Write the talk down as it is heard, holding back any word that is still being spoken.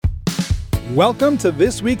Welcome to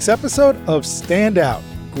this week's episode of Stand Out,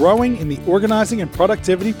 Growing in the Organizing and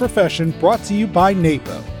Productivity Profession, brought to you by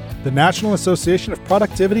NAPO, the National Association of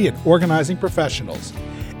Productivity and Organizing Professionals.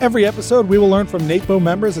 Every episode, we will learn from NAPO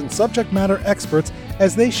members and subject matter experts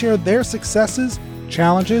as they share their successes,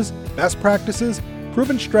 challenges, best practices,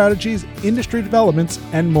 proven strategies, industry developments,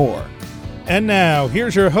 and more. And now,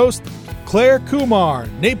 here's your host, Claire Kumar,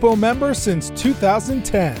 NAPO member since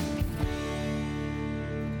 2010.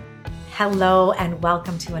 Hello and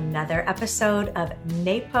welcome to another episode of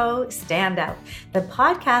NAPO Standout, the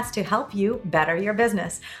podcast to help you better your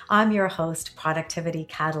business. I'm your host, Productivity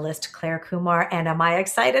Catalyst Claire Kumar, and am I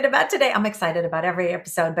excited about today? I'm excited about every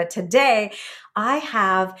episode, but today I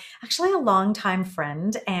have actually a longtime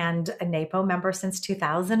friend and a NAPO member since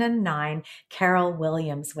 2009, Carol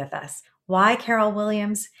Williams, with us. Why Carol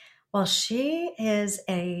Williams? Well, she is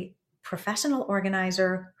a professional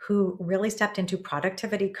organizer who really stepped into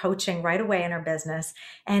productivity coaching right away in her business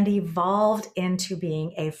and evolved into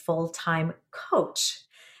being a full-time coach.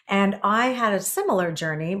 And I had a similar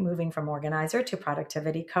journey moving from organizer to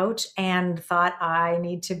productivity coach and thought I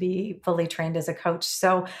need to be fully trained as a coach.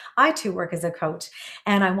 So I too work as a coach.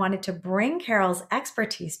 And I wanted to bring Carol's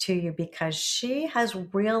expertise to you because she has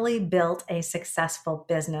really built a successful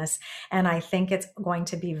business. And I think it's going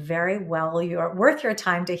to be very worth your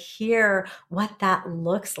time to hear what that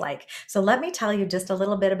looks like. So let me tell you just a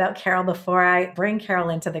little bit about Carol before I bring Carol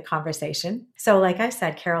into the conversation. So like I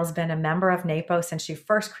said, Carol's been a member of NAPO since she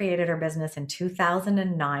first created her business in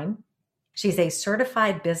 2009. She's a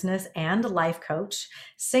certified business and life coach,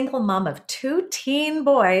 single mom of 2 teen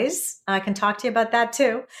boys. I can talk to you about that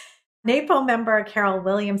too. NAPO member Carol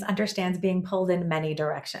Williams understands being pulled in many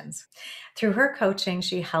directions. Through her coaching,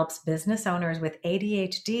 she helps business owners with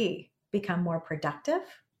ADHD become more productive,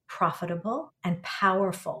 profitable, and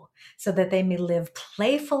powerful so that they may live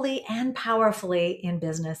playfully and powerfully in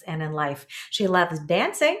business and in life. She loves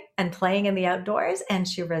dancing and playing in the outdoors, and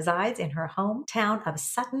she resides in her hometown of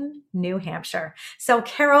Sutton, New Hampshire. So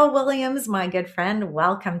Carol Williams, my good friend,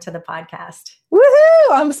 welcome to the podcast.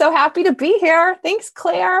 Woohoo! I'm so happy to be here. Thanks,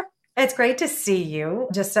 Claire. It's great to see you.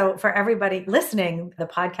 Just so for everybody listening, the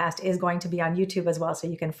podcast is going to be on YouTube as well. So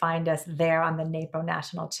you can find us there on the NAPO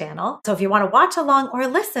National channel. So if you want to watch along or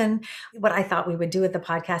listen, what I thought we would do with the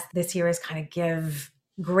podcast this year is kind of give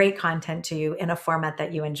great content to you in a format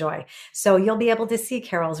that you enjoy. So you'll be able to see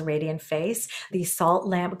Carol's radiant face, the salt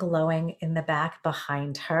lamp glowing in the back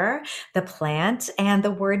behind her, the plant, and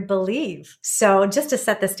the word believe. So just to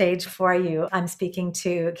set the stage for you, I'm speaking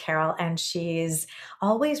to Carol, and she's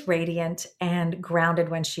always radiant and grounded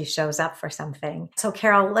when she shows up for something. So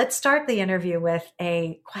Carol, let's start the interview with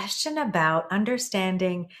a question about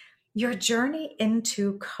understanding your journey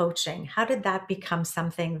into coaching. How did that become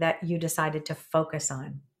something that you decided to focus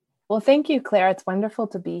on? Well, thank you, Claire. It's wonderful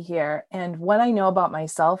to be here. And what I know about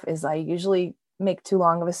myself is I usually make too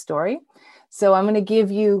long of a story. So I'm going to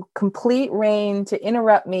give you complete reign to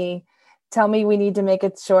interrupt me. Tell me we need to make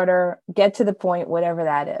it shorter, get to the point, whatever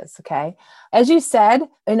that is. Okay. As you said,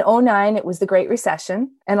 in 2009, it was the Great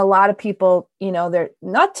Recession. And a lot of people, they're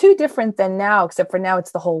not too different than now, except for now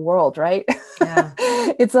it's the whole world, right? Yeah.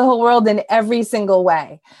 It's the whole world in every single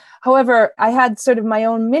way. However, I had sort of my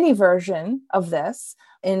own mini version of this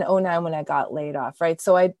in 2009 when I got laid off, right?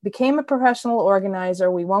 So I became a professional organizer.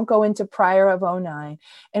 We won't go into prior of 2009.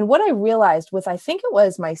 And what I realized with, I think it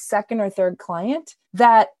was my second or third client,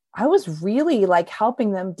 that I was really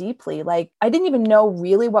helping them deeply. I didn't even know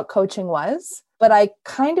really what coaching was, but I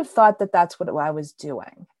kind of thought that that's what I was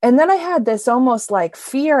doing. And then I had this almost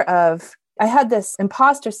fear of, I had this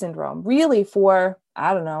imposter syndrome really for,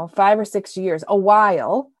 5 or 6 years, a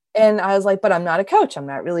while. And I was like, but I'm not a coach. I'm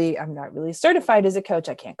not really certified as a coach.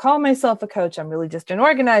 I can't call myself a coach. I'm really just an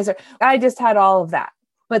organizer. I just had all of that.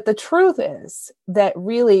 But the truth is that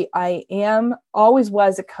really I always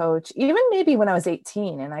was a coach, even maybe when I was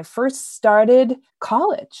 18 and I first started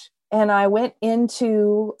college and I went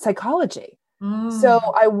into psychology. So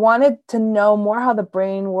I wanted to know more how the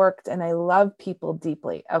brain worked and I love people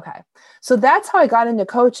deeply. Okay. So that's how I got into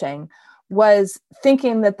coaching, was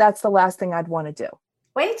thinking that that's the last thing I'd want to do.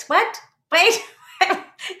 Wait, what? Wait,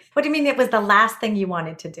 what do you mean it was the last thing you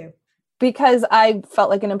wanted to do? Because I felt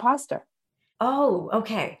like an imposter. Oh,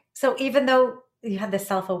 okay. So even though you had this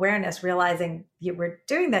self-awareness, realizing you were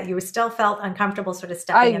doing that, you still felt uncomfortable sort of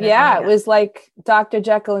stepping in. Yeah, it was like Dr.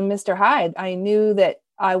 Jekyll and Mr. Hyde. I knew that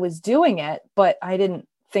I was doing it, but I didn't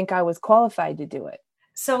think I was qualified to do it.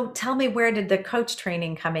 So tell me, where did the coach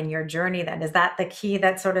training come in your journey then? Is that the key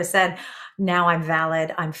that sort of said, now I'm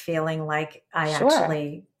valid, I'm feeling like I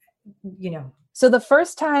actually, So the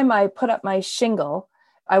first time I put up my shingle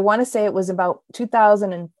I want to say it was about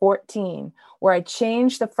 2014, where I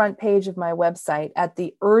changed the front page of my website at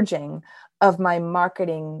the urging of my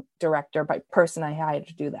marketing director, by person I hired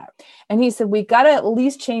to do that. And he said, we got to at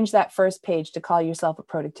least change that first page to call yourself a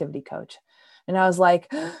productivity coach. And I was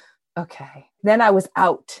like, okay. Then I was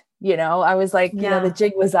out, I was like, the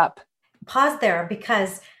jig was up. Pause there,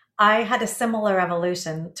 because I had a similar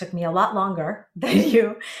evolution. It took me a lot longer than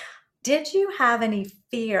you. Did you have any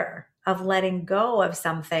fear of letting go of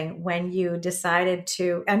something when you decided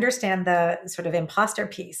to understand the sort of imposter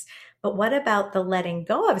piece? But what about the letting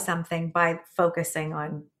go of something by focusing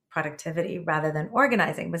on productivity rather than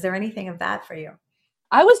organizing? Was there anything of that for you?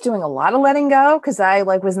 I was doing a lot of letting go because I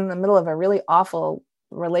was in the middle of a really awful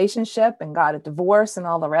relationship and got a divorce and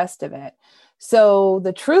all the rest of it. So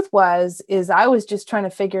the truth is I was just trying to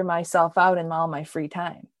figure myself out in all my free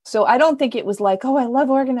time. So I don't think it was like, oh, I love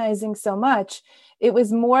organizing so much. It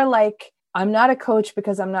was more like, I'm not a coach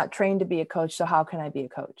because I'm not trained to be a coach. So how can I be a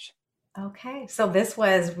coach? Okay. So this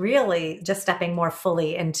was really just stepping more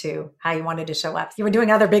fully into how you wanted to show up. You were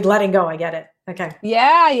doing other big letting go. I get it. Okay.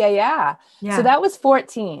 Yeah. So that was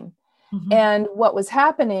 14. Mm-hmm. And what was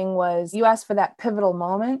happening was, you asked for that pivotal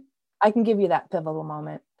moment. I can give you that pivotal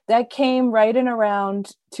moment. That came right in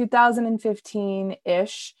around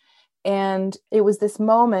 2015-ish. And it was this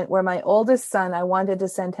moment where my oldest son, I wanted to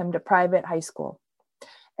send him to private high school.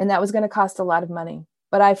 And that was going to cost a lot of money.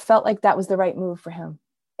 But I felt like that was the right move for him.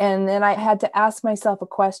 And then I had to ask myself a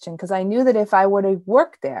question, because I knew that if I were to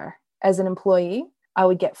work there as an employee, I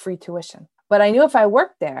would get free tuition. But I knew if I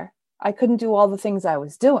worked there, I couldn't do all the things I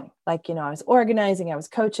was doing. Like, I was organizing, I was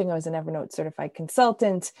coaching, I was an Evernote certified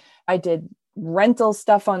consultant. I did rental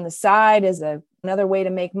stuff on the side as another way to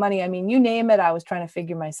make money. I mean, you name it, I was trying to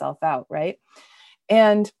figure myself out, right?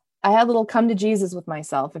 And I had a little come to Jesus with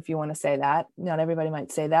myself, if you want to say that. Not everybody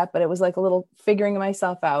might say that, but it was like a little figuring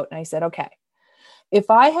myself out. And I said, okay, if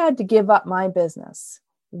I had to give up my business,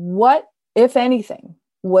 what, if anything,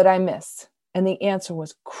 would I miss? And the answer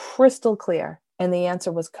was crystal clear. And the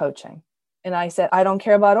answer was coaching. And I said, I don't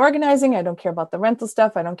care about organizing. I don't care about the rental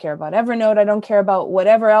stuff. I don't care about Evernote. I don't care about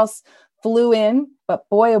whatever else flew in. But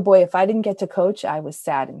boy, oh boy, if I didn't get to coach, I was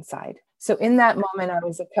sad inside. So in that moment, I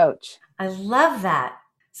was a coach. I love that.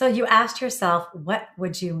 So you asked yourself, what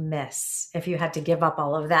would you miss if you had to give up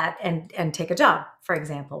all of that and take a job, for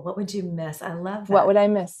example? What would you miss? I love that. What would I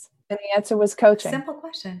miss? And the answer was coaching. Simple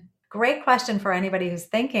question. Great question for anybody who's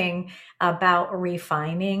thinking about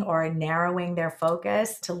refining or narrowing their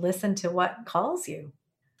focus, to listen to what calls you.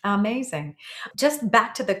 Amazing. Just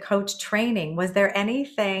back to the coach training, was there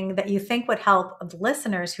anything that you think would help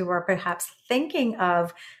listeners who are perhaps thinking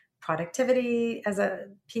of productivity as a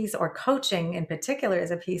piece, or coaching in particular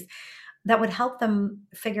as a piece, that would help them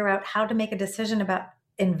figure out how to make a decision about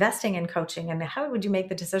investing in coaching? And how would you make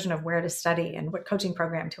the decision of where to study and what coaching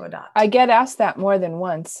program to adopt? I get asked that more than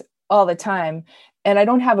once, all the time. And I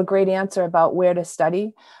don't have a great answer about where to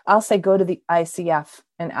study. I'll say, go to the ICF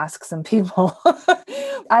and ask some people.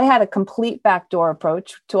 I had a complete backdoor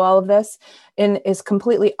approach to all of this, and is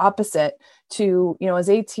completely opposite to, I was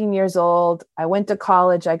 18 years old. I went to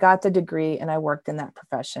college, I got the degree, and I worked in that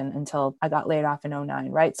profession until I got laid off in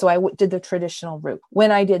 2009, right? So I did the traditional route.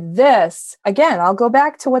 When I did this, again, I'll go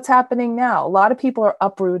back to what's happening now. A lot of people are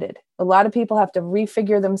uprooted. A lot of people have to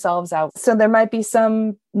refigure themselves out. So there might be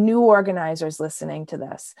some new organizers listening to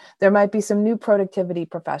this. There might be some new productivity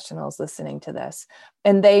professionals listening to this,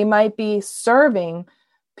 and they might be serving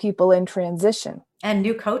people in transition. And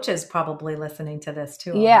new coaches probably listening to this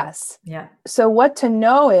too. Yes. Yeah. So what to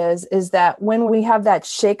know is that when we have that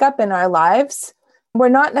shakeup in our lives, we're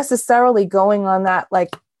not necessarily going on that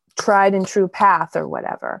like tried and true path or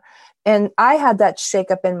whatever. And I had that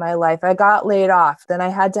shakeup in my life. I got laid off. Then I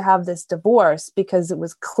had to have this divorce because it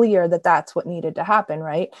was clear that that's what needed to happen,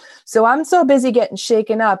 right? So I'm so busy getting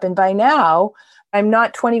shaken up. And by now, I'm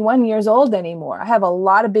not 21 years old anymore. I have a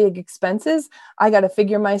lot of big expenses. I got to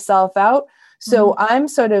figure myself out. So I'm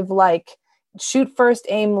sort of like, shoot first,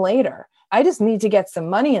 aim later. I just need to get some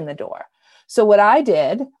money in the door. So what I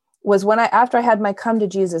did was after I had my come to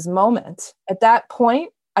Jesus moment, at that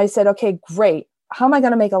point, I said, okay, great. How am I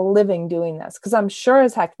going to make a living doing this? Because I'm sure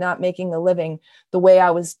as heck not making a living the way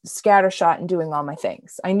I was scattershot and doing all my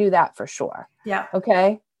things. I knew that for sure. Yeah.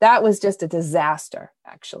 Okay. That was just a disaster,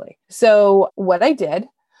 actually. So what I did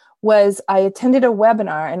was I attended a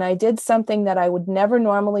webinar, and I did something that I would never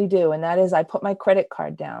normally do. And that is I put my credit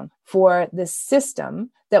card down for this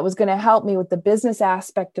system that was going to help me with the business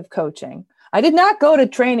aspect of coaching. I did not go to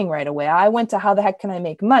training right away. I went to how the heck can I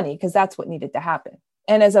make money? Because that's what needed to happen.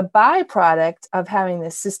 And as a byproduct of having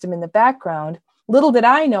this system in the background, little did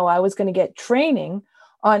I know I was going to get training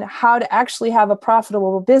on how to actually have a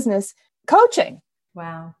profitable business coaching.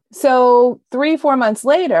 Wow. So 3-4 months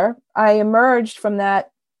later, I emerged from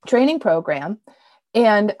that training program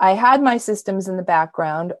and I had my systems in the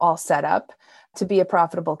background all set up to be a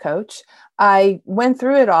profitable coach. I went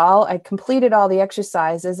through it all. I completed all the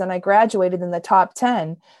exercises and I graduated in the top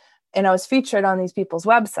 10. And I was featured on these people's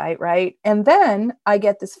website, right? And then I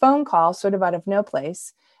get this phone call sort of out of no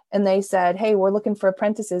place. And they said, hey, we're looking for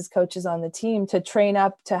apprentices, coaches on the team to train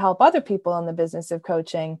up to help other people in the business of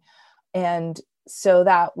coaching. And so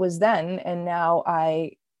that was then. And now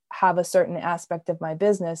I have a certain aspect of my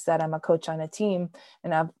business that I'm a coach on a team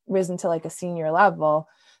and I've risen to like a senior level.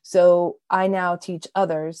 So I now teach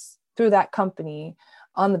others through that company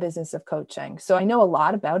on the business of coaching. So I know a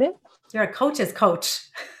lot about it. You're a coach's coach.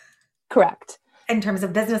 Correct. In terms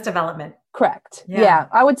of business development. Correct. Yeah.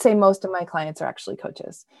 I would say most of my clients are actually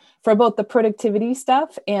coaches for both the productivity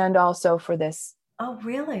stuff and also for this. Oh,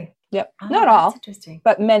 really? Yep. Oh, Not all, interesting.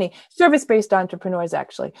 but many service-based entrepreneurs,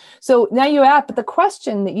 actually. So now you asked, but the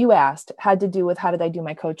question that you asked had to do with how did I do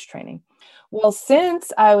my coach training? Well,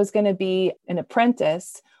 since I was going to be an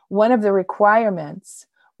apprentice, one of the requirements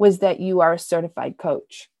was that you are a certified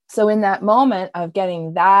coach. So in that moment of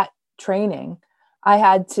getting that training, I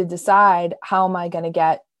had to decide how am I going to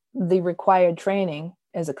get the required training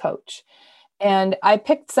as a coach. And I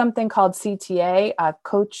picked something called CTA, a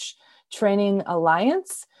Coach Training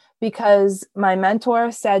Alliance, because my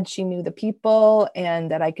mentor said she knew the people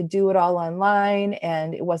and that I could do it all online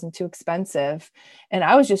and it wasn't too expensive. And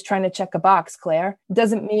I was just trying to check a box, Claire.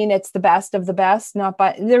 Doesn't mean it's the best of the best,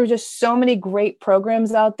 there were just so many great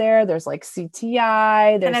programs out there. There's like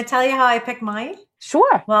CTI. Can I tell you how I picked mine?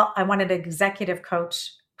 Sure. Well, I wanted an executive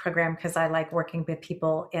coach program because I like working with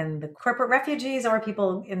people in the corporate refugees or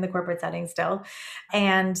people in the corporate setting still.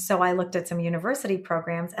 And so I looked at some university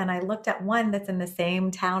programs and I looked at one that's in the same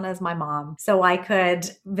town as my mom. So I could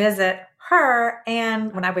visit her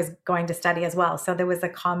and when I was going to study as well. So there was a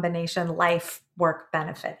combination life work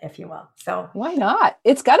benefit, if you will. So why not?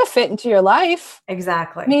 It's got to fit into your life.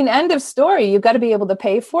 Exactly. I mean, end of story. You've got to be able to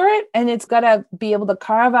pay for it and it's got to be able to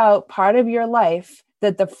carve out part of your life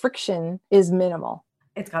that the friction is minimal.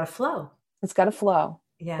 It's got to flow. It's got to flow.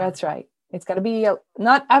 Yeah. That's right. It's got to be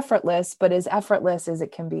not effortless, but as effortless as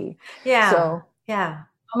it can be. Yeah. So yeah.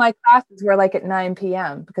 All my classes were like at 9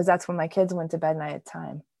 p.m. because that's when my kids went to bed and I had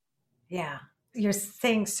time. Yeah. You're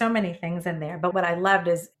saying so many things in there. But what I loved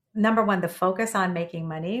is, number one, the focus on making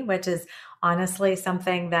money, which is honestly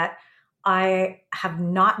something that I have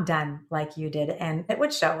not done like you did. And it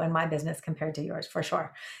would show in my business compared to yours for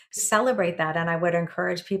sure. Celebrate that. And I would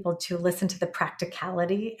encourage people to listen to the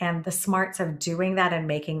practicality and the smarts of doing that and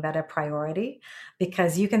making that a priority,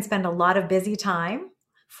 because you can spend a lot of busy time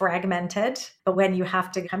fragmented, but when you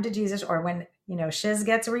have to come to Jesus or when, shiz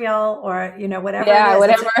gets real or, whatever. Yeah, it is,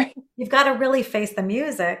 whatever. You've got to really face the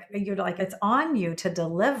music. You're like, it's on you to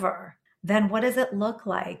deliver. Then what does it look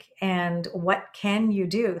like? And what can you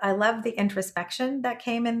do? I love the introspection that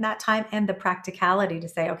came in that time and the practicality to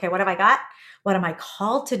say, okay, what have I got? What am I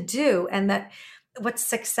called to do? And that what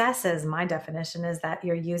success is, my definition is that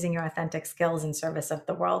you're using your authentic skills in service of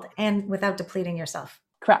the world and without depleting yourself.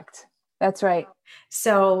 Correct. That's right.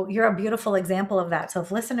 So you're a beautiful example of that. So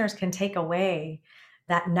if listeners can take away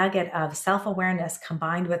that nugget of self-awareness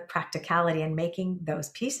combined with practicality and making those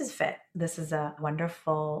pieces fit, this is a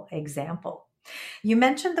wonderful example. You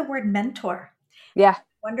mentioned the word mentor. Yeah. I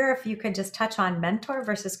wonder if you could just touch on mentor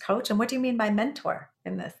versus coach. And what do you mean by mentor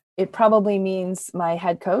in this? It probably means my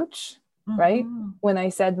head coach, right? When I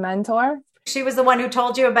said mentor. She was the one who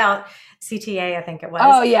told you about CTA, I think it was.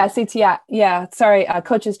 Oh, yeah, CTA. Yeah, sorry,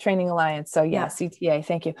 Coaches Training Alliance. So yeah, CTA,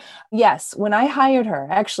 thank you. Yes, when I hired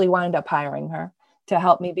her, I actually wound up hiring her to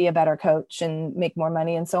help me be a better coach and make more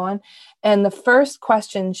money and so on. And the first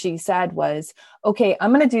question she said was, okay,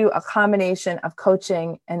 I'm going to do a combination of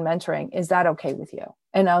coaching and mentoring. Is that okay with you?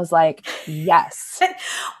 And I was like, yes.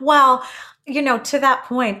 Well, to that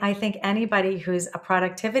point, I think anybody who's a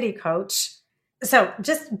productivity coach. So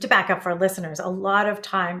just to back up for listeners, a lot of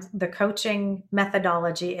times the coaching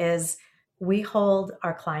methodology is we hold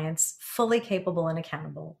our clients fully capable and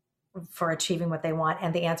accountable for achieving what they want.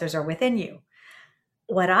 And the answers are within you.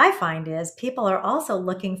 What I find is people are also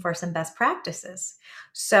looking for some best practices.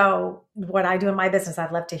 So what I do in my business,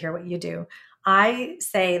 I'd love to hear what you do. I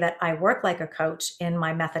say that I work like a coach in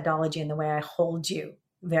my methodology and the way I hold you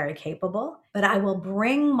very capable, but I will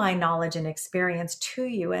bring my knowledge and experience to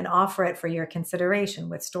you and offer it for your consideration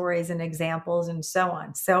with stories and examples and so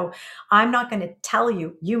on. So I'm not going to tell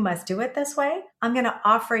you, you must do it this way. I'm going to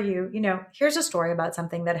offer you, here's a story about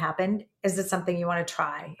something that happened. Is it something you want to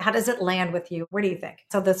try? How does it land with you? What do you think?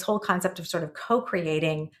 So this whole concept of sort of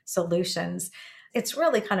co-creating solutions, it's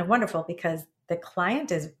really kind of wonderful because the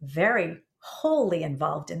client is very wholly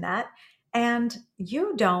involved in that. And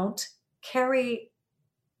you don't carry,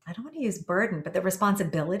 I don't want to use burden, but the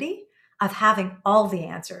responsibility of having all the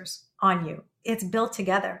answers on you. It's built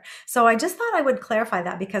together. So I just thought I would clarify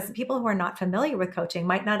that because people who are not familiar with coaching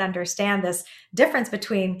might not understand this difference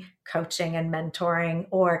between coaching and mentoring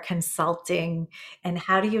or consulting. And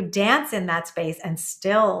how do you dance in that space and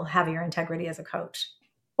still have your integrity as a coach?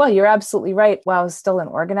 Well, you're absolutely right. While I was still an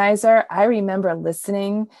organizer, I remember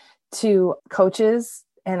listening to coaches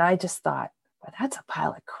and I just thought, well, that's a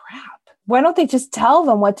pile of crap. Why don't they just tell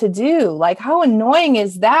them what to do? Like, how annoying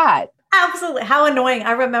is that? Absolutely. How annoying.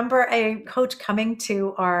 I remember a coach coming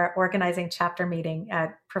to our organizing chapter meeting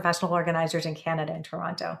at Professional Organizers in Canada in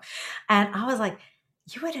Toronto. And I was like,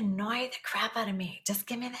 you would annoy the crap out of me. Just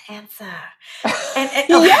give me the answer. And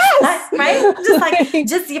yes, right?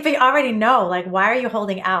 Just if you already know, like, why are you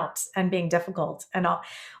holding out and being difficult and all?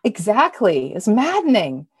 Exactly. It's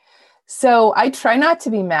maddening. So I try not to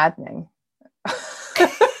be maddening.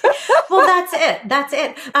 Well, that's it. That's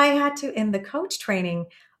it. I had to, in the coach training,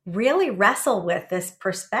 really wrestle with this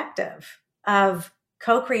perspective of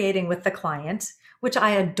co-creating with the client, which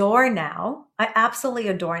I adore now. I absolutely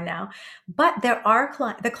adore now. But there are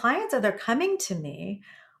the clients that are coming to me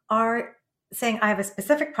are saying, I have a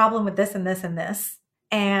specific problem with this and this and this.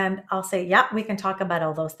 And I'll say, yeah, we can talk about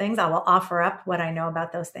all those things. I will offer up what I know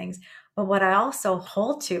about those things. But what I also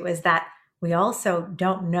hold to is that we also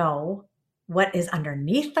don't know what is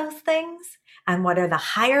underneath those things and what are the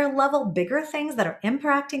higher level, bigger things that are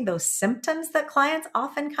impacting those symptoms that clients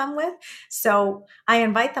often come with. So I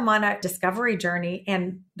invite them on a discovery journey.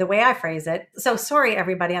 And the way I phrase it, so sorry,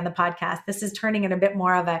 everybody on the podcast, this is turning in a bit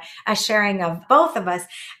more of a sharing of both of us,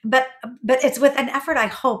 but it's with an effort, I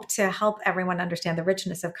hope, to help everyone understand the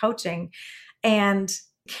richness of coaching. And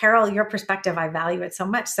Carol, your perspective, I value it so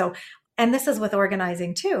much. So, and this is with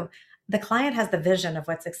organizing too. The client has the vision of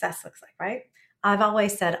what success looks like, right? I've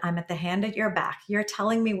always said, I'm at the hand at your back. You're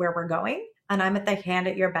telling me where we're going, and I'm at the hand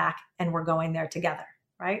at your back, and we're going there together,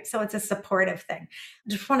 right? So it's a supportive thing. I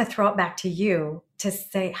just want to throw it back to you to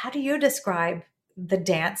say, how do you describe the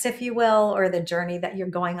dance, if you will, or the journey that you're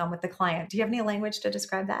going on with the client? Do you have any language to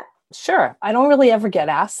describe that? Sure. I don't really ever get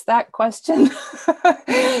asked that question.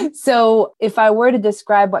 So if I were to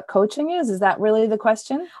describe what coaching is that really the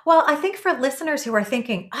question? Well, I think for listeners who are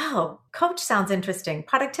thinking, oh, coach sounds interesting.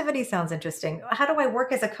 Productivity sounds interesting. How do I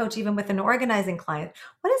work as a coach even with an organizing client?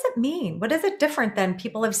 What does it mean? What is it different than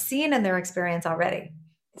people have seen in their experience already?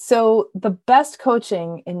 So the best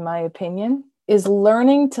coaching, in my opinion, is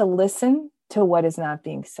learning to listen to what is not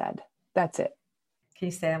being said. That's it. Can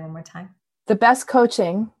you say that one more time? The best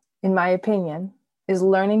coaching, in my opinion, is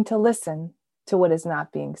learning to listen to what is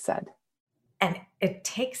not being said. And it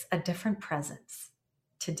takes a different presence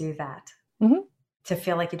to do that, to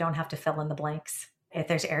feel like you don't have to fill in the blanks. If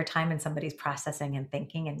there's airtime and somebody's processing and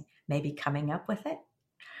thinking and maybe coming up with it.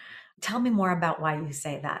 Tell me more about why you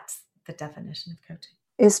say that's the definition of coaching.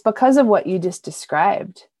 It's because of what you just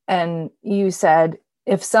described. And you said,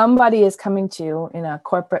 if somebody is coming to you in a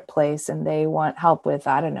corporate place and they want help with,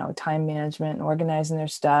 I don't know, time management and organizing their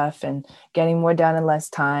stuff and getting more done in less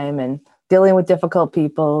time and dealing with difficult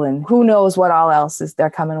people and who knows what all else is they're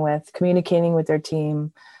coming with, communicating with their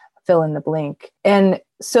team, fill in the blank. And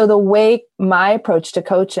so the way my approach to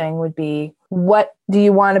coaching would be, what do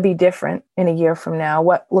you want to be different in a year from now?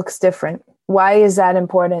 What looks different? Why is that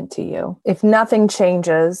important to you? If nothing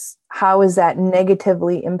changes, how is that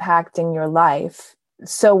negatively impacting your life?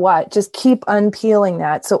 So what? Just keep unpeeling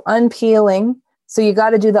that. So unpeeling. So you got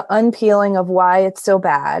to do the unpeeling of why it's so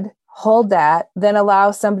bad. Hold that, then allow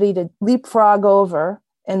somebody to leapfrog over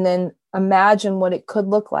and then imagine what it could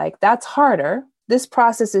look like. That's harder. This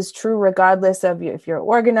process is true regardless of if you're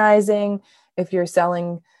organizing, if you're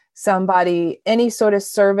selling somebody any sort of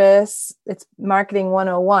service. It's marketing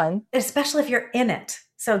 101. Especially if you're in it.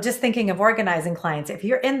 So just thinking of organizing clients, if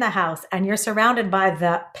you're in the house and you're surrounded by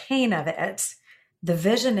the pain of it, the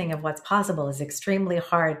visioning of what's possible is extremely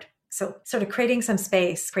hard. So sort of creating some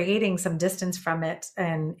space, creating some distance from it.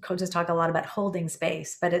 And coaches talk a lot about holding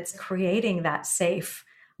space, but it's creating that safe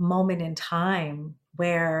moment in time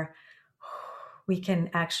where we can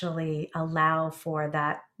actually allow for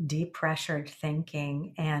that deep pressured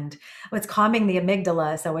thinking, and it's calming the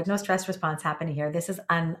amygdala. So with no stress response happening here, this is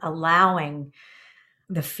allowing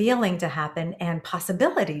the feeling to happen and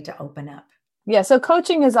possibility to open up. Yeah. So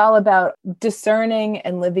coaching is all about discerning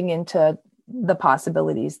and living into the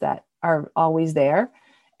possibilities that are always there.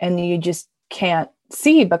 And you just can't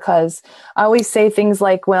see, because I always say things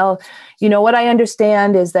like, well, what I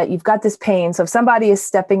understand is that you've got this pain. So if somebody is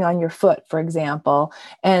stepping on your foot, for example,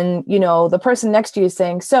 and, the person next to you is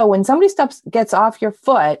saying, so when somebody gets off your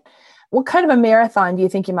foot, what kind of a marathon do you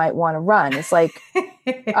think you might want to run? It's like,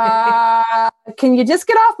 can you just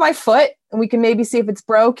get off my foot and we can maybe see if it's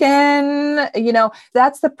broken?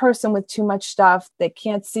 That's the person with too much stuff that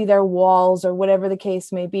can't see their walls or whatever the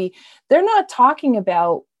case may be. They're not talking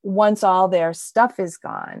about once all their stuff is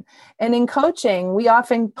gone. And in coaching, we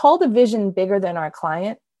often hold a vision bigger than our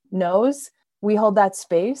client knows. We hold that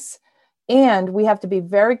space, and we have to be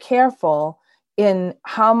very careful in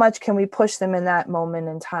how much can we push them in that moment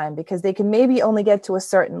in time, because they can maybe only get to a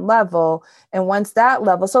certain level. And once that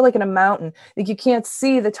level, so like in a mountain, like you can't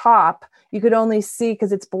see the top, you could only see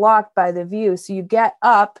because it's blocked by the view. So you get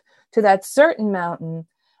up to that certain mountain,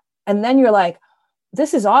 and then you're like,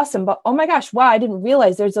 this is awesome, but oh my gosh, wow, I didn't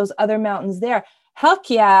realize there's those other mountains there. Heck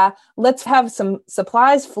yeah, let's have some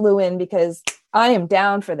supplies flew in because I am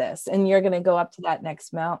down for this. And you're going to go up to that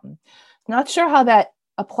next mountain. Not sure how that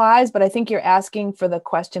applies, but I think you're asking for the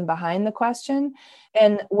question behind the question.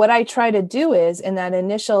 And what I try to do is, in that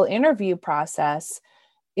initial interview process,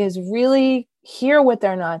 is really hear what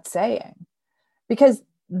they're not saying, because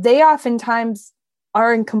they oftentimes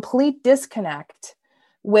are in complete disconnect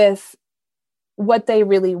with what they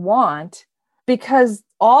really want, because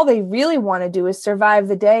all they really want to do is survive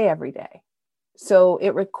the day every day. So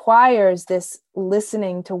it requires this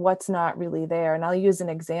listening to what's not really there. And I'll use an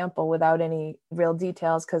example without any real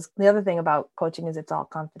details, because the other thing about coaching is it's all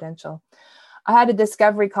confidential. I had a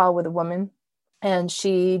discovery call with a woman, and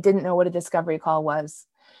she didn't know what a discovery call was.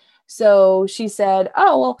 So she said,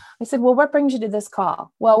 I said, well, what brings you to this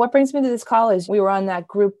call? Well, what brings me to this call is we were on that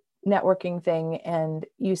group networking thing, and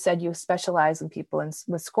you said you specialize in people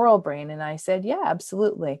with squirrel brain. And I said, yeah,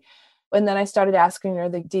 absolutely. And then I started asking her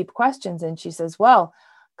the deep questions, and she says, well,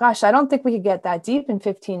 gosh, I don't think we could get that deep in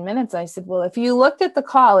 15 minutes. I said, well, if you looked at the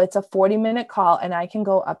call, it's a 40-minute call, and I can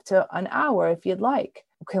go up to an hour if you'd like.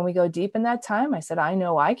 Can we go deep in that time? I said, I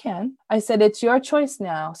know I can. I said, it's your choice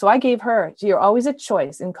now. So I gave her, you're always a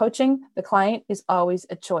choice. In coaching, the client is always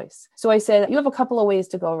a choice. So I said, you have a couple of ways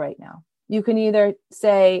to go right now. You can either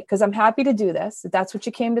say, because I'm happy to do this, if that's what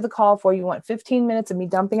you came to the call for, you want 15 minutes of me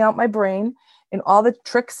dumping out my brain and all the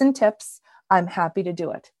tricks and tips, I'm happy to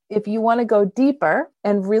do it. If you want to go deeper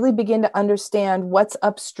and really begin to understand what's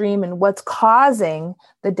upstream and what's causing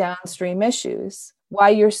the downstream issues, why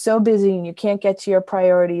you're so busy and you can't get to your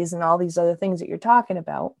priorities and all these other things that you're talking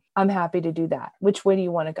about, I'm happy to do that. Which way do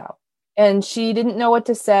you want to go? And she didn't know what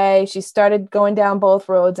to say. She started going down both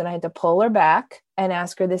roads, and I had to pull her back and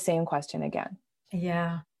ask her the same question again.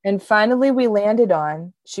 Yeah. And finally we landed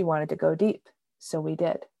on she wanted to go deep. So we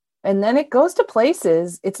did. And then it goes to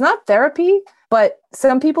places. It's not therapy, but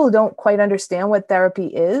some people who don't quite understand what therapy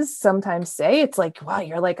is sometimes say it's like, wow,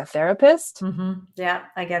 you're like a therapist. Mm-hmm. Yeah,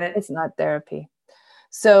 I get it. It's not therapy.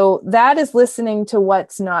 So that is listening to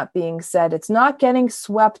what's not being said. It's not getting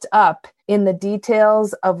swept up in the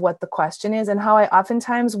details of what the question is, and how I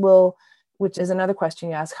oftentimes will, which is another question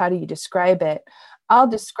you ask, how do you describe it? I'll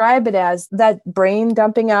describe it as that brain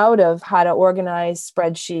dumping out of how to organize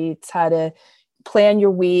spreadsheets, how to plan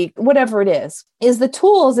your week, whatever it is the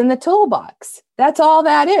tools in the toolbox. That's all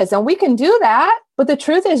that is. And we can do that. But the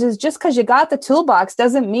truth is just because you got the toolbox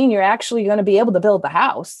doesn't mean you're actually going to be able to build the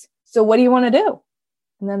house. So what do you want to do?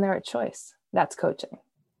 And then they're at choice. That's coaching.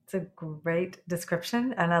 It's a great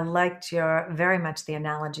description. And I liked very much the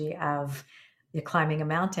analogy of you're climbing a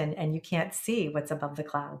mountain and you can't see what's above the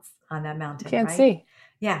clouds on that mountain. Can't right? see.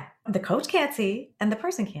 Yeah. The coach can't see and the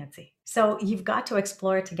person can't see. So you've got to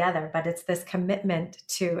explore together, but it's this commitment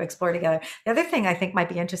to explore together. The other thing I think might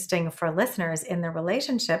be interesting for listeners in their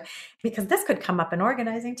relationship, because this could come up in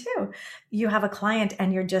organizing too. You have a client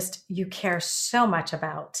and you care so much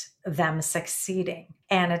about them succeeding.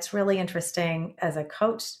 And it's really interesting as a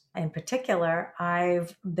coach in particular,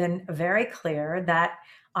 I've been very clear that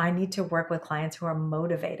I need to work with clients who are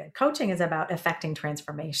motivated. Coaching is about effecting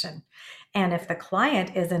transformation. And if the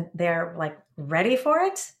client isn't there, like ready for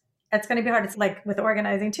it, it's going to be hard. It's like with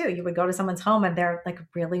organizing too. You would go to someone's home and they're like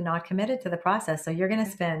really not committed to the process. So you're going to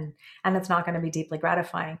spin and it's not going to be deeply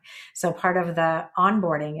gratifying. So part of the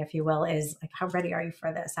onboarding, if you will, is like, how ready are you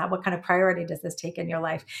for this? What kind of priority does this take in your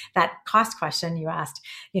life? That cost question you asked,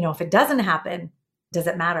 if it doesn't happen, does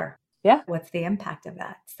it matter? Yeah. What's the impact of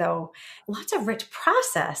that? So lots of rich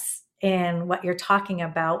process in what you're talking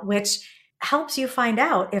about, which helps you find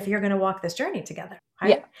out if you're going to walk this journey together.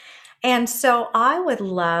 Right? Yeah. And so I would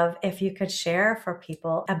love if you could share for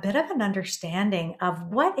people a bit of an understanding of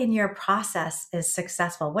what in your process is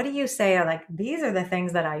successful. What do you say are like, these are the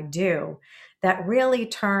things that I do that really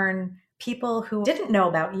turn people who didn't know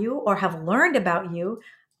about you or have learned about you.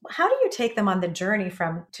 How do you take them on the journey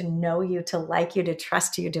from to know you, to like you, to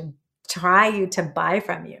trust you, to try you, to buy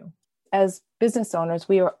from you? As business owners,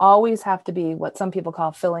 we always have to be what some people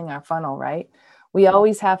call filling our funnel, right? We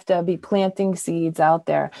always have to be planting seeds out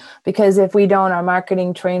there, because if we don't, our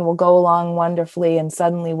marketing train will go along wonderfully and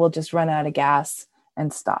suddenly we'll just run out of gas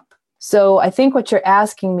and stop. So I think what you're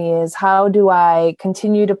asking me is, how do I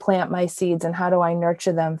continue to plant my seeds and how do I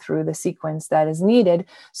nurture them through the sequence that is needed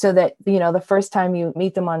so that, the first time you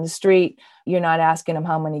meet them on the street, you're not asking them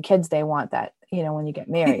how many kids they want that, when you get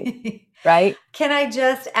married, right? Can I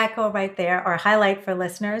just echo right there or highlight for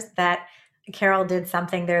listeners that Carol did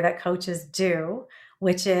something there that coaches do,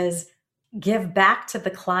 which is give back to the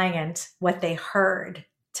client what they heard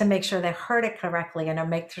to make sure they heard it correctly and to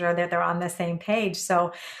make sure that they're on the same page.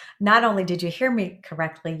 So not only did you hear me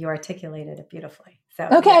correctly, you articulated it beautifully. So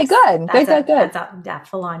okay, good. That's a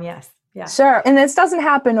full on yes. Yeah. Sure. And this doesn't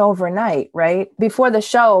happen overnight, right? Before the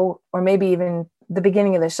show, or maybe even the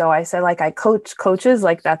beginning of the show, I said, like, I coach coaches,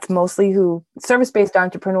 like that's mostly who service-based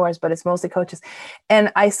entrepreneurs, but it's mostly coaches.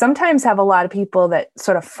 And I sometimes have a lot of people that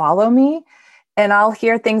sort of follow me, and I'll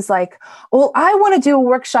hear things like, well, I want to do a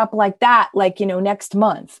workshop like that, like, next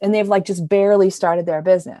month. And they've like just barely started their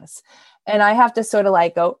business. And I have to sort of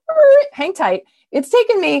like go, hang tight. It's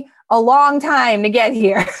taken me a long time to get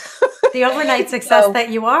here. The overnight success that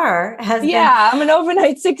you are has been. I'm an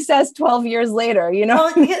overnight success 12 years later,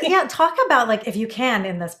 Well, yeah. Talk about, like, if you can,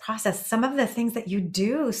 in this process, some of the things that you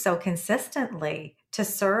do so consistently to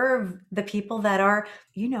serve the people that are,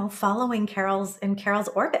 following Carol's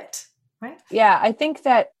orbit, right? Yeah. I think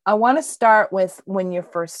that I want to start with when you're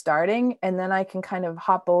first starting, and then I can kind of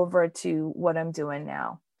hop over to what I'm doing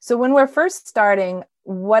now. So when we're first starting,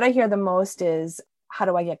 what I hear the most is, how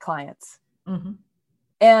do I get clients? Mm-hmm.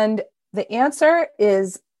 And the answer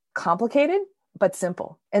is complicated, but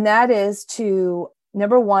simple. And that is to,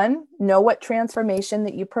 number one, know what transformation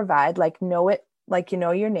that you provide, like know it, like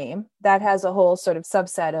your name. That has a whole sort of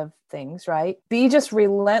subset of things, right? Be just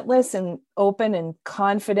relentless and open and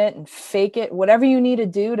confident and fake it, whatever you need to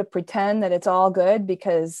do to pretend that it's all good,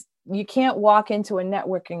 because you can't walk into a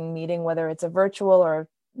networking meeting, whether it's a virtual or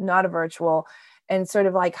not a virtual, and sort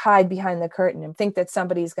of like hide behind the curtain and think that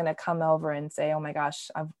somebody's going to come over and say, oh my gosh,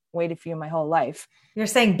 I've waited for you my whole life. You're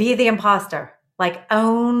saying be the imposter, like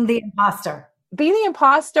own the imposter. Be the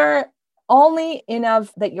imposter only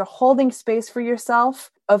enough that you're holding space for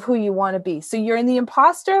yourself of who you want to be. So you're in the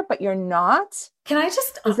imposter, but you're not. Can I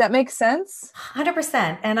just... Does that make sense?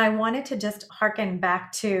 100%. And I wanted to just hearken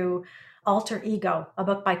back to Alter Ego, a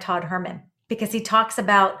book by Todd Herman, because he talks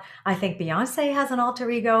about, I think Beyonce has an alter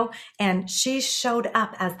ego, and she showed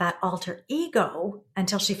up as that alter ego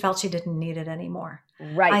until she felt she didn't need it anymore.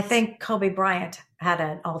 Right. I think Kobe Bryant had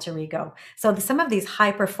an alter ego. So some of these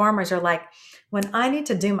high performers are like, when I need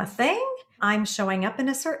to do my thing, I'm showing up in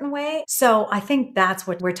a certain way. So I think that's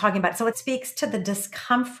what we're talking about. So it speaks to the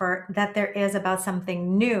discomfort that there is about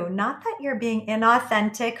something new, not that you're being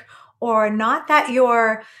inauthentic or not that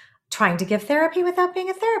you're trying to give therapy without being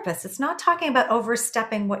a therapist. It's not talking about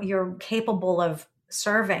overstepping what you're capable of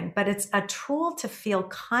serving, but it's a tool to feel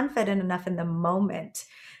confident enough in the moment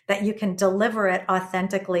that you can deliver it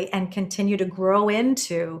authentically and continue to grow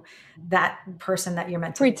into that person that you're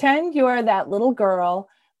meant to pretend you are that little girl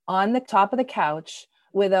on the top of the couch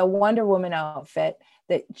with a Wonder Woman outfit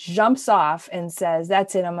that jumps off and says,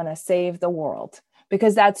 that's it, I'm going to save the world,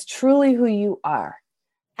 because that's truly who you are.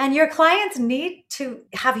 And your clients need to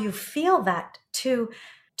have you feel that, to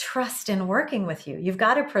trust in working with you. You've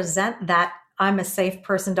got to present that I'm a safe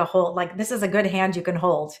person to hold. Like, this is a good hand you can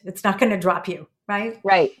hold. It's not going to drop you, right?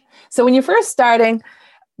 Right. So when you're first starting,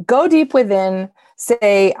 go deep within,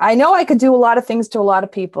 say, I know I could do a lot of things to a lot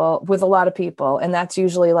of people with a lot of people. And that's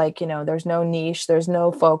usually like, there's no niche, there's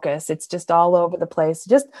no focus. It's just all over the place.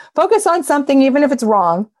 Just focus on something, even if it's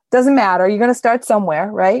wrong. Doesn't matter. You're going to start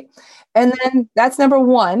somewhere, right? And then that's number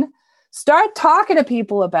one. Start talking to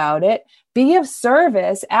people about it. Be of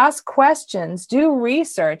service, ask questions, do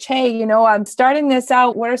research. Hey, I'm starting this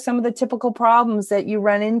out. What are some of the typical problems that you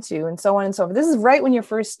run into, and so on and so forth. This is right when you're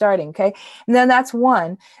first starting. Okay. And then that's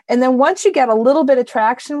one. And then once you get a little bit of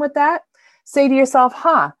traction with that, say to yourself,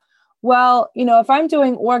 well, if I'm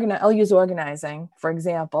doing I'll use organizing, for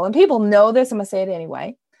example, and people know this, I'm going to say it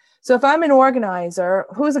anyway. So if I'm an organizer,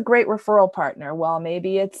 who's a great referral partner? Well,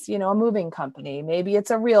 maybe it's, a moving company, maybe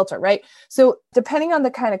it's a realtor, right? So depending on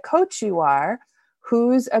the kind of coach you are,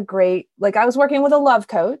 who's a great, like I was working with a love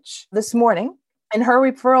coach this morning, and her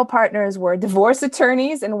referral partners were divorce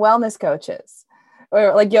attorneys and wellness coaches,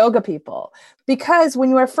 or like yoga people. Because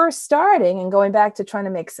when you are first starting and going back to trying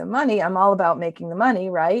to make some money, I'm all about making the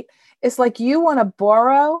money, right? It's like you want to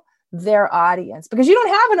borrow their audience because you don't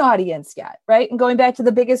have an audience yet, right? And going back to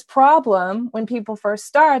the biggest problem when people first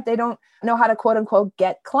start, they don't know how to quote unquote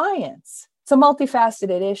get clients. It's a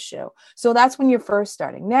multifaceted issue. So that's when you're first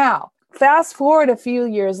starting. Now, fast forward a few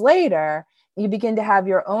years later, you begin to have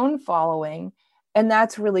your own following, and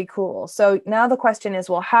that's really cool. So now the question is,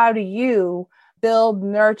 well, how do you build,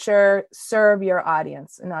 nurture, serve your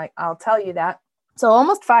audience? And I'll tell you that. So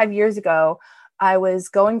almost 5 years ago, I was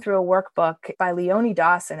going through a workbook by Leonie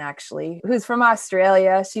Dawson, actually, who's from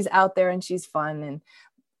Australia. She's out there and she's fun. And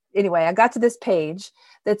anyway, I got to this page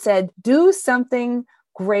that said, do something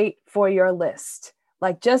great for your list,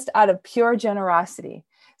 like just out of pure generosity.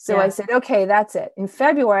 So I said, okay, that's it. In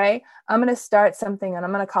February, I'm going to start something and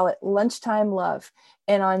I'm going to call it Lunchtime Love.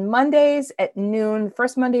 And on Mondays at noon,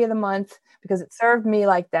 first Monday of the month, because it served me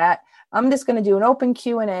like that, I'm just going to do an open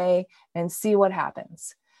Q&A and see what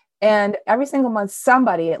happens. And every single month,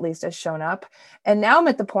 somebody at least has shown up. And now I'm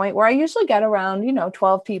at the point where I usually get around,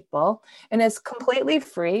 12 people, and it's completely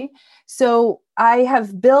free. So I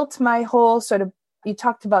have built my whole you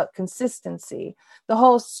talked about consistency. The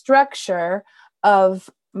whole structure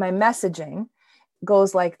of my messaging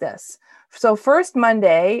goes like this. So first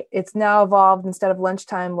Monday, it's now evolved instead of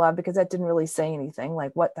Lunchtime Love, because that didn't really say anything.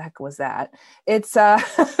 Like, what the heck was that? It's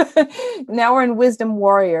now we're in Wisdom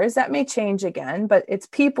Warriors. That may change again, but it's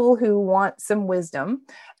people who want some wisdom.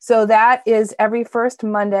 So that is every first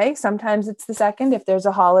Monday. Sometimes it's the second if there's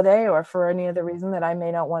a holiday or for any other reason that I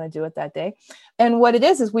may not want to do it that day. And what it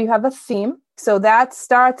is we have a theme. So that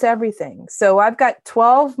starts everything. So I've got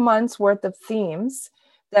 12 months worth of themes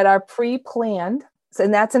that are pre-planned.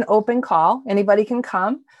 And that's an open call. Anybody can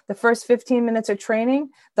come. The first 15 minutes are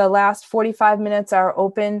training. The last 45 minutes are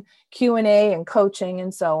open Q&A and coaching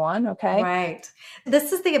and so on. Okay. Right.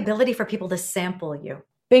 This is the ability for people to sample you.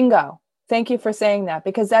 Bingo. Thank you for saying that,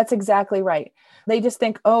 because that's exactly right. They just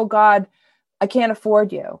think, oh God, I can't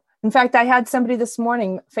afford you. In fact, I had somebody this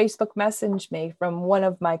morning Facebook message me from one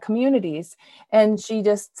of my communities, and she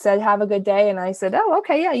just said, have a good day. And I said, oh,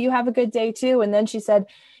 okay. Yeah, you have a good day too. And then she said,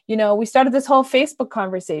 we started this whole Facebook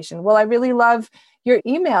conversation. Well, I really love your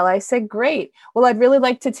email. I said, great. Well, I'd really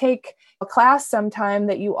like to take a class sometime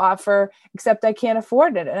that you offer, except I can't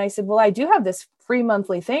afford it. And I said, well, I do have this free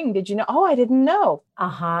monthly thing. Did you know? Oh, I didn't know.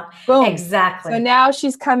 Boom. Exactly. So now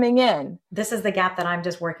she's coming in. This is the gap that I'm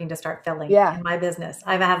just working to start filling in my business.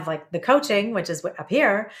 I have like the coaching, which is up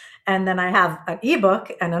here. And then I have an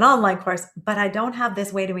ebook and an online course, but I don't have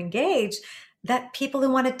this way to engage that people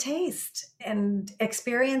who want to taste and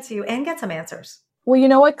experience you and get some answers. Well, you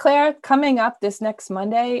know what, Claire? Coming up this next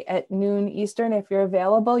Monday at noon Eastern, if you're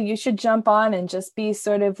available, you should jump on and just be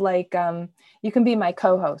sort of like, you can be my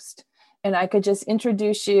co-host. And I could just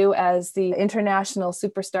introduce you as the international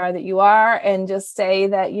superstar that you are, and just say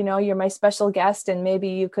that, you're my special guest, and maybe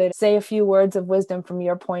you could say a few words of wisdom from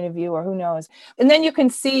your point of view, or who knows. And then you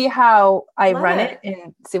can see how I run it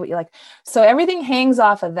and see what you like. So everything hangs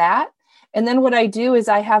off of that. And then what I do is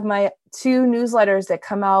I have my 2 newsletters that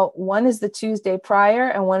come out. One is the Tuesday prior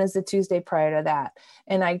and one is the Tuesday prior to that.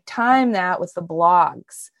 And I time that with the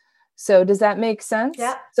blogs. So does that make sense?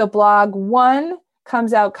 Yeah. So blog 1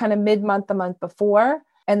 comes out kind of mid-month, the month before,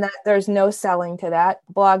 and that there's no selling to that.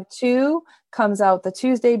 Blog 2 comes out the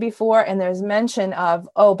Tuesday before, and there's mention of,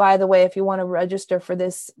 oh, by the way, if you want to register for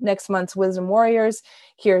this next month's Wisdom Warriors,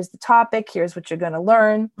 here's the topic, here's what you're going to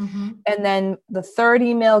learn. Mm-hmm. And then the 3rd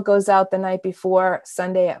email goes out the night before,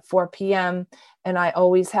 Sunday at 4 p.m., and I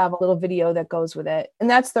always have a little video that goes with it. And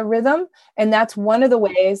that's the rhythm, and that's one of the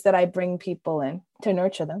ways that I bring people in to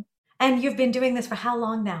nurture them. And you've been doing this for how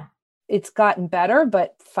long now? It's gotten better,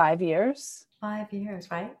 but 5 years. 5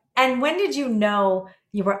 years, right? And when did you know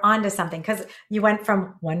you were onto something? Because you went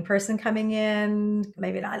from one person coming in,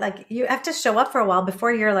 maybe not, like you have to show up for a while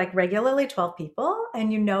before you're like regularly 12 people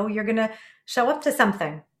and you're going to show up to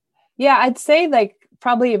something. Yeah, I'd say like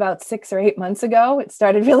probably about 6 or 8 months ago, it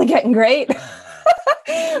started really getting great.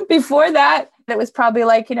 Before that, it was probably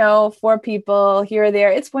like, 4 people here or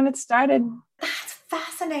there. It's when it started. That's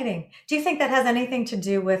fascinating. Do you think that has anything to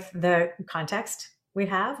do with the context we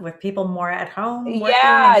have with people more at home?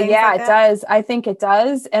 Yeah, it does. I think it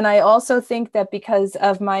does. And I also think that because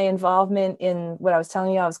of my involvement in what I was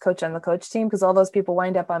telling you, I was coach on the coach team, because all those people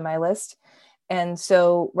wind up on my list. And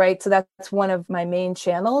so, right. So that's one of my main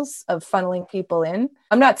channels of funneling people in.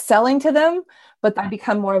 I'm not selling to them, but I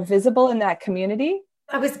become more visible in that community.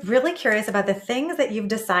 I was really curious about the things that you've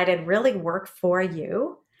decided really work for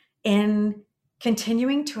you in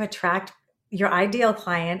continuing to attract your ideal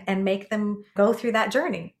client and make them go through that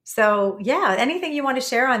journey. So yeah, anything you want to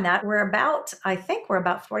share on that? I think we're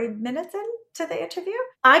about 40 minutes into the interview.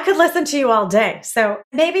 I could listen to you all day. So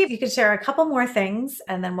maybe if you could share a couple more things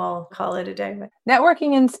and then we'll call it a day.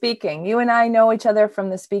 Networking and speaking. You and I know each other from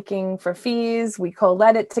the Speaking for Fees. We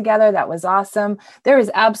co-led it together. That was awesome. There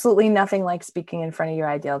is absolutely nothing like speaking in front of your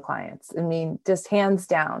ideal clients. I mean, just hands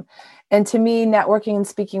down. And to me, networking and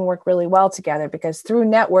speaking work really well together, because through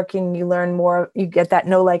networking, you learn more, you get that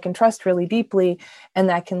know, like, and trust really deeply, and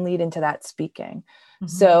that can lead into that speaking. Mm-hmm.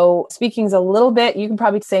 So speaking is a little bit, you can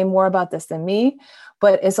probably say more about this than me,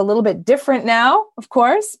 but it's a little bit different now, of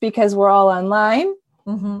course, because we're all online.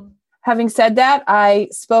 Mm-hmm. Having said that, I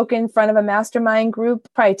spoke in front of a mastermind group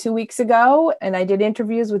probably 2 weeks ago, and I did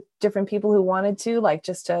interviews with different people who wanted to, like,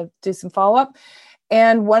 just to do some follow-up.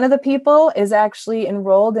 And one of the people is actually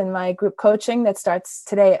enrolled in my group coaching that starts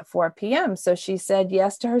today at 4 p.m. So she said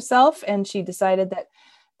yes to herself, and she decided that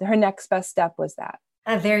her next best step was that.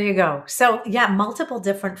 There you go. So yeah, multiple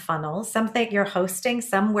different funnels, some that you're hosting,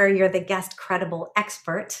 some where you're the guest credible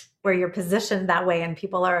expert, where you're positioned that way and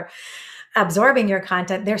people are absorbing your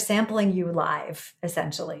content. They're sampling you live,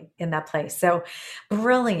 essentially, in that place. So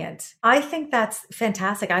brilliant. I think that's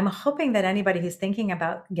fantastic. I'm hoping that anybody who's thinking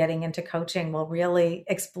about getting into coaching will really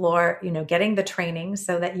explore, getting the training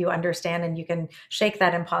so that you understand and you can shake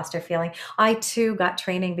that imposter feeling. I too got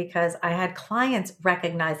training because I had clients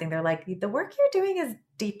recognizing, they're like, the work you're doing is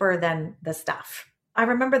deeper than the stuff. I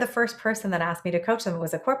remember the first person that asked me to coach them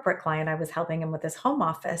was a corporate client. I was helping him with his home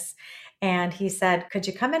office. And he said, could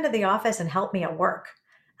you come into the office and help me at work?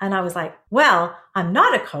 And I was like, well, I'm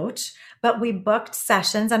not a coach, but we booked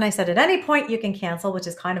sessions. And I said, at any point you can cancel, which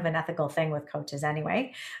is kind of an ethical thing with coaches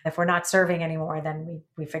anyway. If we're not serving anymore, then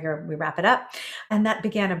we figure we wrap it up. And that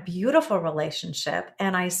began a beautiful relationship.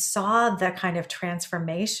 And I saw the kind of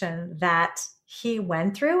transformation that he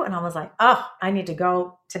went through. And I was like, oh, I need to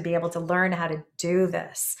go to be able to learn how to do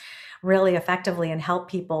this really effectively and help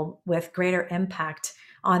people with greater impact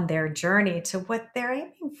on their journey to what they're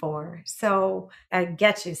aiming for. So I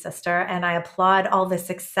get you, sister, and I applaud all the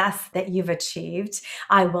success that you've achieved.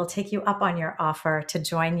 I will take you up on your offer to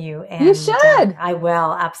join you. And you should. I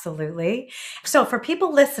will, absolutely. So for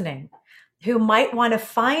people listening who might want to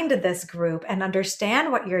find this group and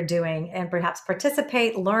understand what you're doing and perhaps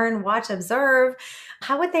participate, learn, watch, observe,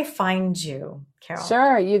 how would they find you, Carol?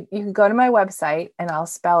 Sure. You can go to my website and I'll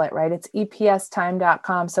spell it, right? It's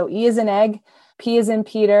epstime.com. So E is in egg, P is in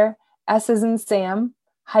Peter, S is in Sam,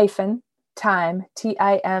 -time,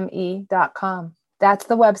 TIME.com. That's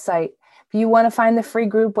the website. If you want to find the free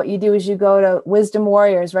group, what you do is you go to Wisdom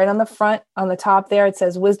Warriors. Right on the front, on the top there, it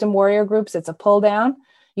says Wisdom Warrior Groups. It's a pull down.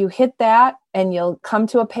 You hit that and you'll come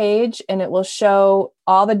to a page and it will show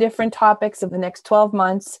all the different topics of the next 12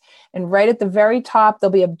 months. And right at the very top,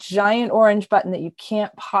 there'll be a giant orange button that you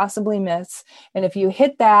can't possibly miss. And if you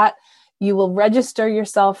hit that, you will register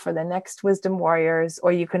yourself for the next Wisdom Warriors,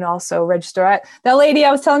 or you can also register at that lady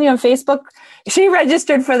I was telling you on Facebook. She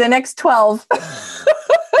registered for the next 12.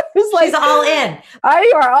 She's all in.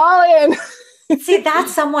 You are all in. See,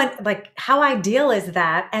 that's someone, like, how ideal is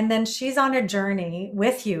that? And then she's on a journey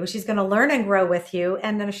with you. She's going to learn and grow with you.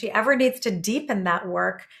 And then if she ever needs to deepen that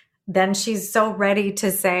work, then she's so ready to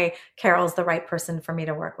say, Carol's the right person for me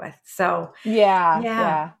to work with. So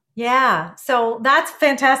yeah. So that's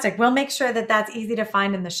fantastic. We'll make sure that that's easy to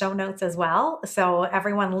find in the show notes as well. So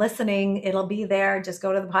everyone listening, it'll be there. Just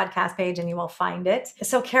go to the podcast page and you will find it.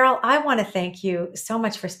 So Carol, I want to thank you so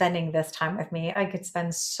much for spending this time with me. I could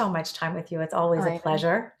spend so much time with you. It's always a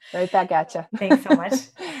pleasure. Right back at you. Thanks so much.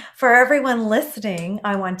 For everyone listening,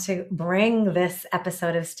 I want to bring this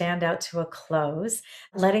episode of Stand Out to a close,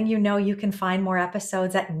 letting you know you can find more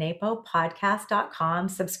episodes at napopodcast.com.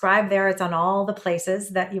 Subscribe there. It's on all the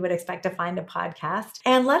places that you you would expect to find a podcast.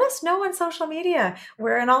 And let us know on social media.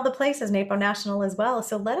 We're in all the places, NAPO National as well.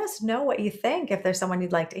 So let us know what you think. If there's someone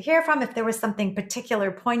you'd like to hear from, if there was something particular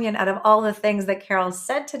poignant out of all the things that Carol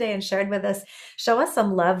said today and shared with us, show us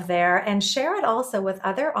some love there and share it also with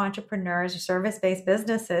other entrepreneurs or service-based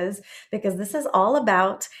businesses, because this is all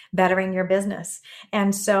about bettering your business.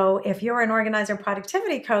 And so if you're an organizer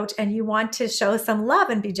productivity coach and you want to show some love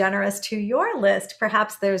and be generous to your list,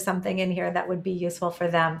 perhaps there's something in here that would be useful for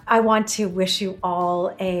them. I want to wish you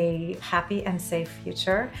all a happy and safe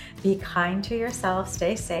future. Be kind to yourself,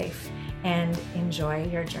 stay safe, and enjoy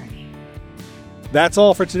your journey. That's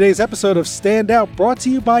all for today's episode of Stand Out, brought to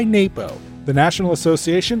you by NAPO, the National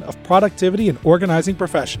Association of Productivity and Organizing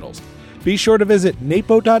Professionals. Be sure to visit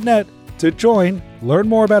napo.net to join, learn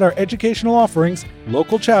more about our educational offerings,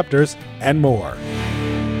 local chapters, and more.